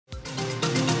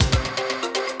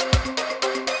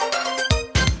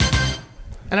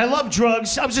And I love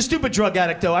drugs. I was a stupid drug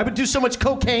addict, though. I would do so much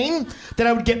cocaine that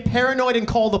I would get paranoid and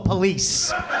call the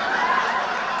police.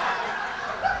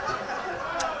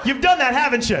 You've done that,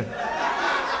 haven't you?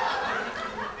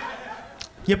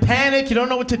 You panic, you don't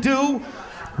know what to do.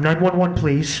 911,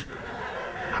 please.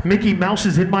 Mickey Mouse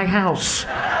is in my house.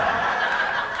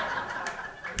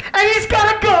 And he's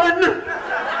got a gun!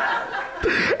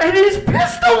 And he's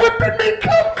pistol whipping me,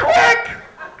 come quick!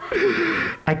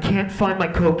 I can't find my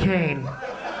cocaine.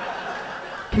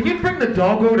 Can you bring the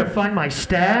doggo to find my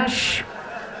stash?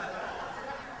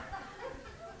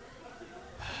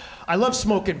 I love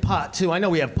smoking pot, too. I know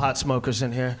we have pot smokers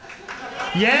in here.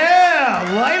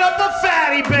 Yeah! Light up a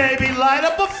fatty, baby! Light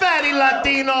up a fatty,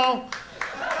 Latino!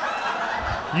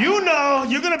 You know,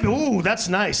 you're gonna be, ooh, that's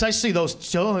nice. I see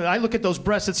those, I look at those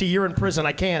breasts, it's a year in prison,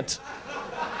 I can't.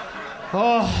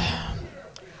 Oh.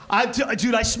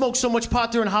 Dude, I smoked so much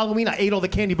pot during Halloween, I ate all the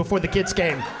candy before the kids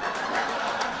came.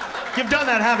 You've done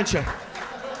that, haven't you?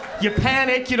 You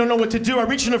panic, you don't know what to do. I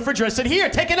reached in the refrigerator, I said, here,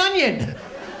 take an onion.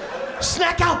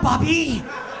 Snack out, Bobby.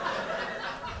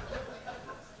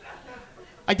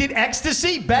 I did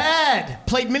ecstasy, bad.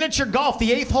 Played miniature golf,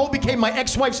 the 8th hole became my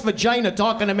ex-wife's vagina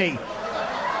talking to me.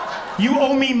 You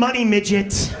owe me money,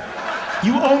 midget.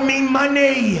 You owe me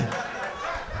money.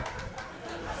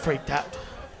 Freaked out.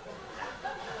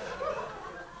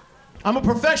 I'm a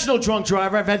professional drunk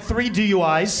driver. I've had 3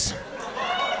 DUIs.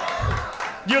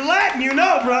 You're Latin, you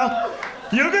know, bro.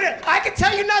 I can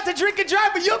tell you not to drink and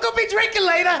drive, but you're gonna be drinking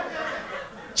later.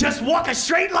 Just walk a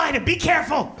straight line and be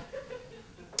careful.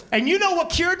 And you know what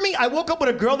cured me? I woke up with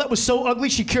a girl that was so ugly,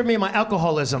 she cured me of my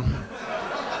alcoholism.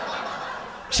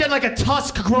 She had like a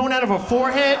tusk growing out of her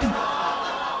forehead.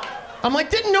 I'm like,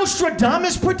 didn't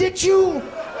Nostradamus predict you?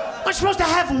 Am I supposed to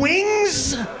have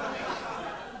wings?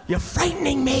 You're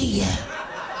frightening me.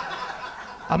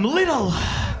 I'm little.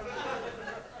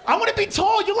 I want to be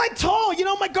tall. You like tall. You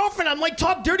know, my girlfriend, I'm like,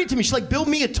 talk dirty to me. She's like, build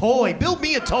me a toy. Build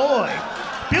me a toy.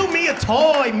 Build me a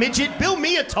toy, midget. Build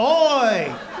me a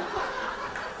toy.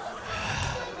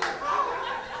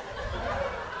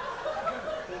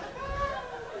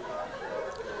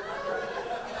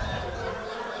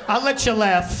 I'll let you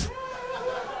laugh.